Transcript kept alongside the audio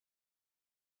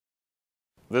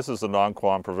This is the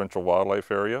Nonquon Provincial Wildlife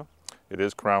Area. It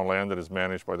is Crown land that is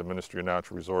managed by the Ministry of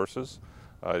Natural Resources.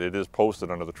 It is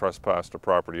posted under the Trespass to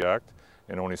Property Act,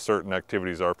 and only certain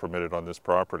activities are permitted on this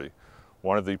property.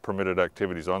 One of the permitted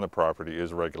activities on the property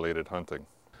is regulated hunting.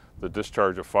 The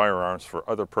discharge of firearms for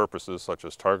other purposes such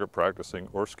as target practicing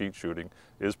or skeet shooting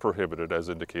is prohibited as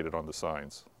indicated on the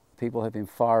signs. People have been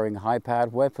firing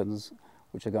high-powered weapons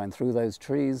which are going through those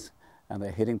trees, and they're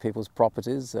hitting people's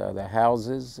properties, their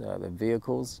houses, their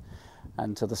vehicles.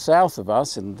 And to the south of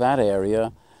us, in that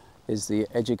area, is the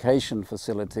education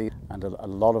facility, and a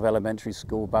lot of elementary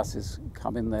school buses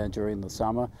come in there during the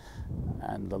summer,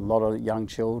 and a lot of young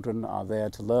children are there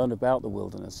to learn about the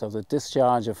wilderness. So the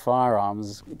discharge of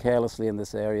firearms carelessly in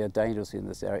this area, dangerously in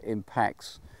this area,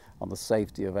 impacts on the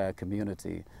safety of our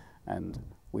community, and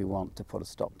we want to put a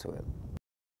stop to it.